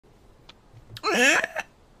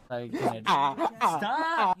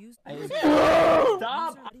Stop!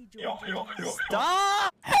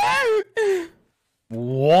 Stop!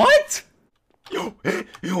 What?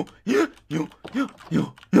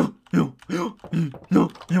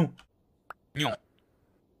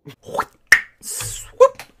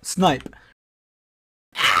 Swoop! Snipe.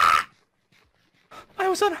 I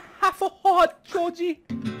was on half a heart, Georgie.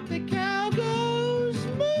 The cow goes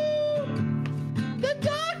moo. The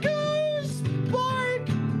dog goes bark.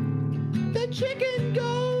 The chicken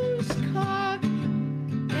goes cock.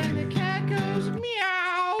 And the cat goes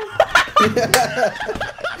meow.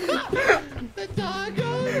 The dog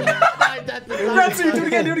goes. Ratsu, do it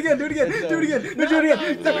again, do it again, do it again, do it again, do it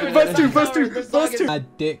again. First two.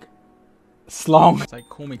 Dick. Slong. It's like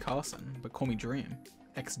call me Carson, but call me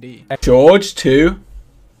dreamxd. George 2.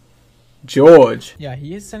 George. Yeah,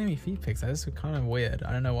 he is sending me feed pics. That is kind of weird.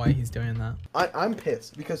 I don't know why he's doing that. I'm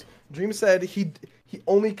pissed because Dream said he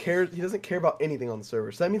only cares. He doesn't care about anything on the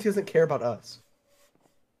server. So that means he doesn't care about us.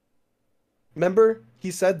 Remember,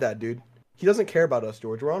 he said that, dude. He doesn't care about us,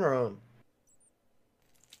 George. We're on our own.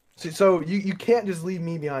 So you can't just leave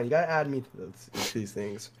me behind. You gotta add me to these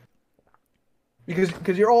things.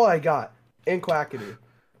 Because you're all I got. And Quackity.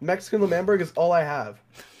 Mexican Lemberg is all I have.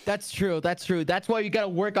 That's true. That's true. That's why you gotta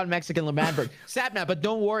work on Mexican Lemberg. Sapnap, but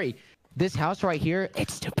don't worry. This house right here,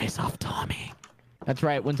 it's to piss off Tommy. That's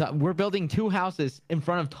right. We're building 2 houses in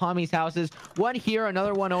front of Tommy's houses. One here,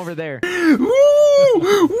 another one over there. Woo!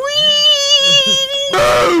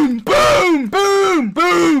 Boom! Boom! Boom!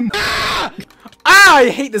 Boom! Ah! Ah! I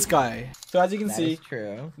hate this guy. So as you can see,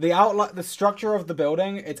 true. The structure of the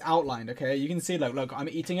building, it's outlined. Okay, you can see. Look, I'm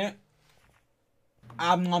eating it.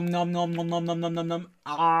 Nom nom nom nom nom nom nom nom nom.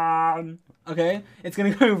 Okay, it's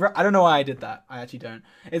gonna go. I don't know why I did that. I actually don't.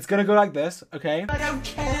 It's gonna go like this. Okay. I don't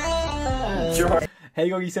care. Sure. Hey,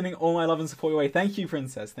 Gogi, sending all my love and support your way. Thank you,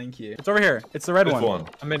 princess. Thank you. It's over here. It's the red one.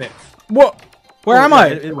 I'm in it. What? Where am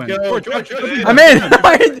I? George, I'm in.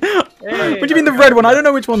 What do you mean the red one? I don't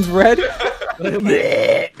know which one's red. No,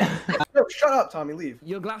 shut up, Tommy. Leave.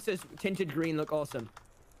 Your glasses tinted green look awesome.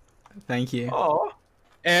 Thank you. Oh,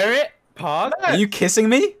 Eric, pause. Are you kissing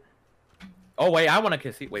me? Oh wait, I want to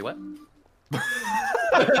kiss you. Wait, what?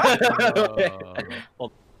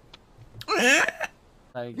 Well,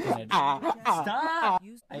 Stop!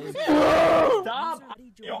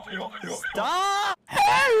 Stop!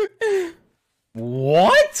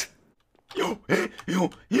 What?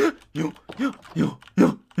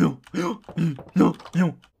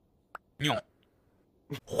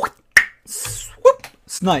 Swoop!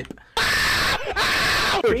 Snipe.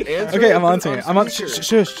 Okay, I'm answering it. I'm on.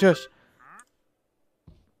 Shush.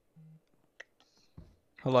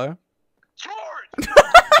 Hello? True!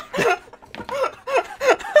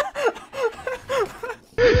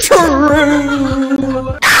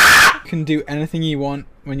 You can do anything you want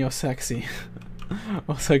when you're sexy.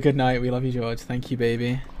 Also, good night. We love you, George. Thank you,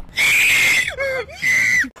 baby.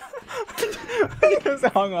 He just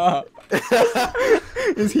hung up.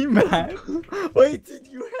 Is he mad? Wait, did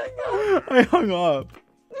you hang up? I hung up.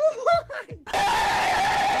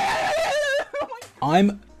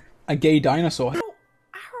 I'm a gay dinosaur.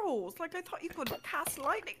 Arrows, like I thought you could cast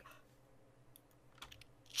lightning.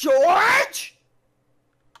 George!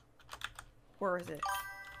 Where is it?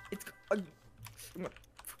 It's.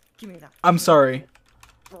 Give me that. I'm sorry.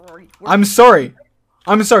 Sorry. I'm sorry.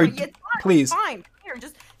 I'm sorry. It's fine. Please. It's fine. Here,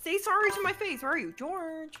 just say sorry to my face. Where are you,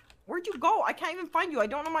 George? Where'd you go? I can't even find you. I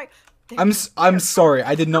don't know my. I'm sorry.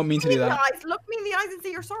 I did not mean to do that. Look me in the eyes and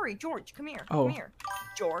say you're sorry, George. Come here. Oh. Come here,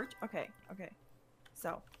 George. Okay.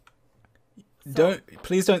 So.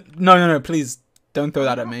 Please don't. No. Please don't throw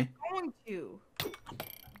that at me. I'm going to.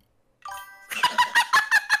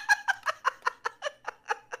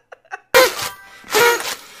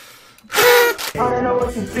 I don't know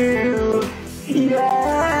what to do.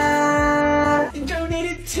 Yeah.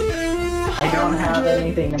 Donated to. I don't have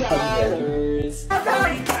anything to put in. Oh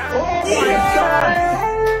my god.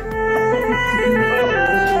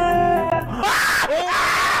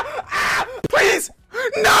 Please!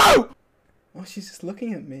 No! Oh, she's just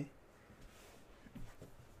looking at me.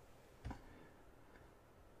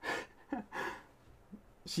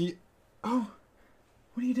 Oh,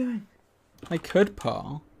 what are you doing? I could,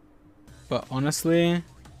 Paul. But honestly,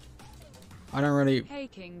 I don't really. Hey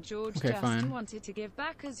King George, okay, just fine. wanted to give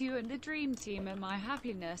back as you and the dream team are my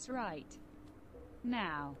happiness right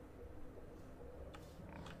now.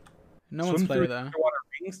 No one's played it though. Water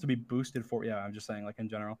rings to be boosted for. Yeah, I'm just saying, like in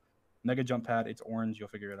general. Mega jump pad. It's orange. You'll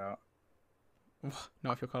figure it out.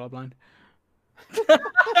 Not if you're colorblind.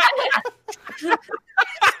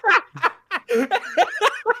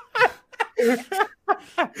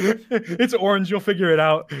 It's orange. You'll figure it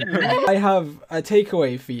out. I have a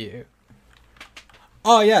takeaway for you.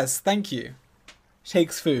 Oh yes, thank you.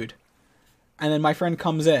 Shakes food. And then my friend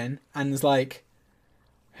comes in and is like,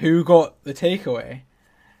 who got the takeaway?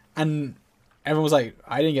 And everyone was like,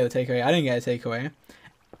 I didn't get a takeaway. I didn't get a takeaway.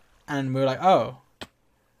 And we were like, oh.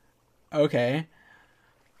 Okay.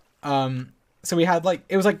 So we had like,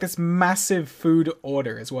 it was like this massive food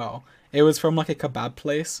order as well. It was from like a kebab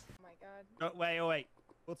place. Oh my god. Oh, wait.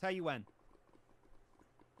 We'll tell you when.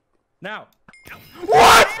 Now.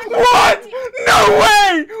 What? What? No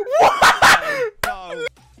way! What? No.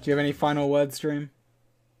 Do you have any final words, Dream?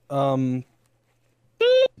 Ooga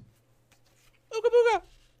booga.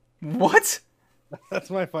 What? That's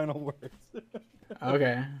my final words.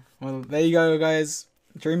 Okay. Well, there you go, guys.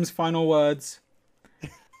 Dream's final words.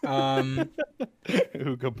 Ooga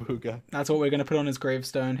booga. That's what we're gonna put on his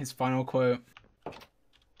gravestone. His final quote.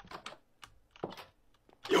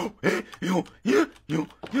 Yo, yo, yo, yo, yo,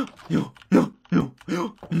 yo, yo, yo,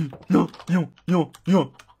 yo, yo, yo,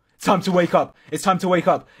 yo. It's time to wake up. It's time to wake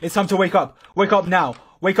up. It's time to wake up. Wake up now.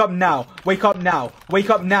 Wake up now. Wake up now. Wake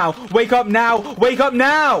up now. Wake up now. Wake up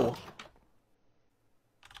now.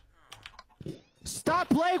 Stop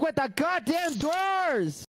playing with the goddamn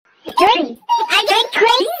doors! Dream, I get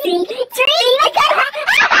crazy. Dream, I got.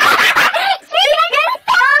 Dream, I'm gonna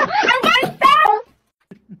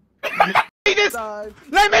fall.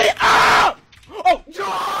 Let me out! Oh,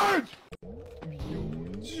 George!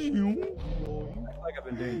 Like I've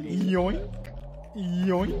been doing. Yoink.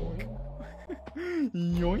 Yoink.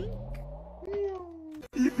 Yoink.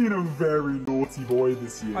 You've been a very naughty boy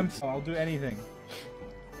this year. I'll do anything.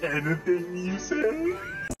 Anything you say?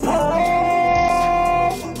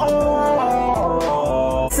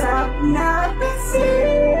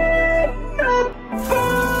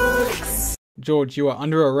 George, you are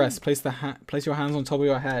under arrest. Place your hands on top of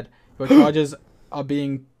your head. Your charges are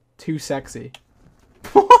being too sexy.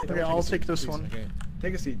 Okay, I'll take this one.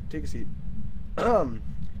 Take a seat. Take a seat.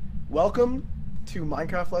 Welcome to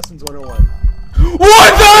Minecraft Lessons 101.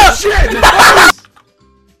 What the shit?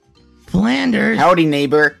 Flanders! Howdy,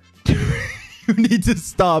 neighbor. You need to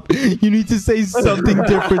stop. You need to say something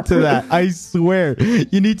different to that. I swear.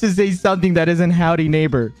 You need to say something that isn't howdy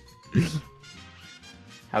neighbor.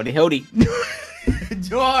 Howdy, howdy.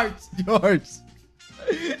 George!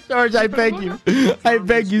 George, I beg you. I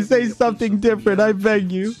beg you, say something different. I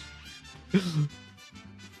beg you.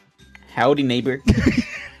 Howdy, neighbor.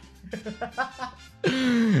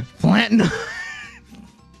 Plant.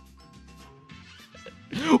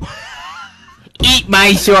 Eat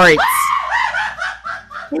my shorts.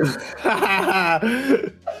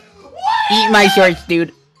 Eat my shorts,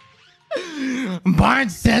 dude. Bart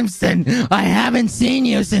Simpson, I haven't seen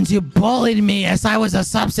you since you bullied me as I was a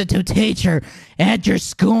substitute teacher at your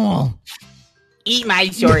school. Eat my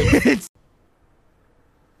shorts.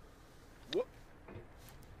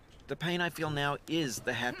 The pain I feel now is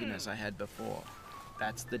the happiness I had before.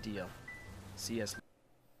 That's the deal. C.S.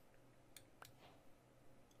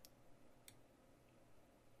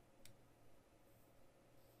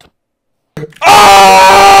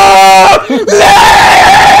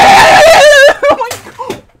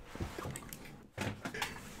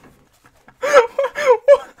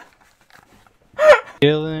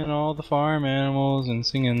 Killing all the farm animals and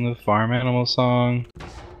singing the farm animal song.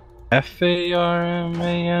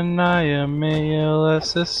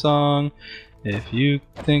 FARMANIMALS song. If you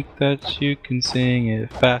think that you can sing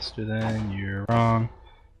it faster, then you're wrong.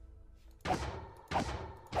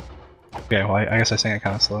 Okay, well I guess I sang it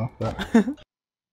kind of slow, but